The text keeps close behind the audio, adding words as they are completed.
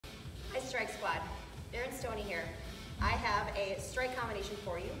Strike Squad. Erin Stoney here. I have a strike combination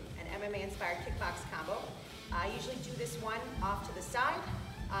for you, an MMA-inspired kickbox combo. I usually do this one off to the side.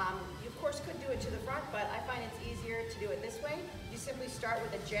 You of course could do it to the front, but I find it's easier to do it this way. You simply start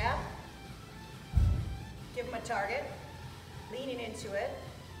with a jab, give them a target, leaning into it.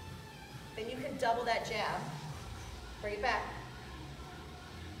 Then you can double that jab, bring it back.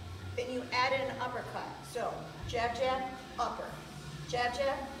 Then you add in an uppercut. So jab, jab, upper. Jab,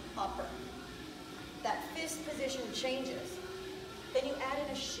 jab, upper. That fist position changes. Then you add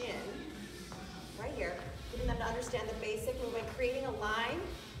in a shin, right here, getting them to understand the basic movement, creating a line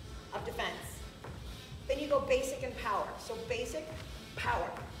of defense. Then you go basic and power. So basic,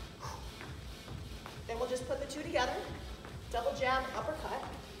 power. Then we'll just put the two together. Double jab, uppercut.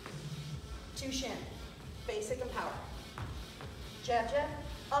 Two shin, basic and power. Jab, jab,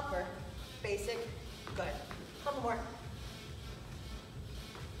 upper, basic, good. Couple more.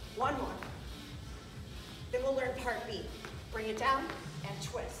 One more. Then we'll learn part B. Bring it down and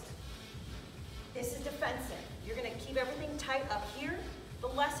twist. This is defensive. You're gonna keep everything tight up here. The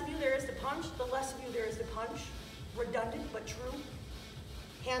less of you there is to punch, the less of you there is to punch. Redundant, but true.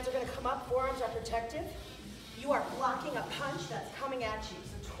 Hands are gonna come up, forearms are protective. You are blocking a punch that's coming at you.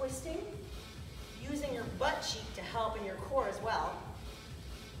 So twisting, using your butt cheek to help in your core as well.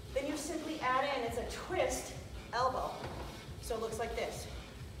 Then you simply add in, it's a twist, elbow. So it looks like this.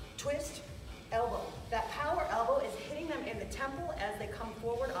 Twist, elbow. That power elbow is hitting them in the temple as they come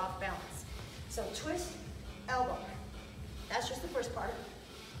forward off balance. So twist, elbow. That's just the first part.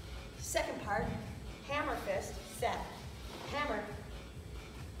 Second part, hammer fist, set. Hammer.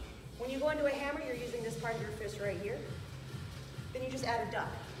 When you go into a hammer, you're using this part of your fist right here. Then you just add a duck.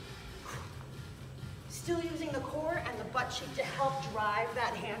 Still using the core and the butt cheek to help drive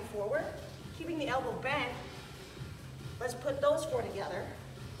that hand forward. Keeping the elbow bent. Let's put those four together.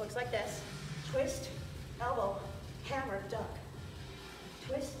 Looks like this. Twist, elbow, hammer, duck.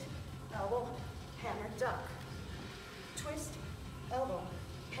 Twist, elbow, hammer, duck. Twist, elbow,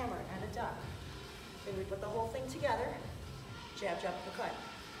 hammer, and a duck. Then we put the whole thing together. Jab, jab, uppercut.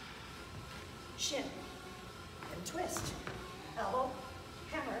 Shin, and twist, elbow,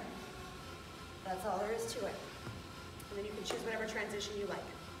 hammer. That's all there is to it. And then you can choose whatever transition you like.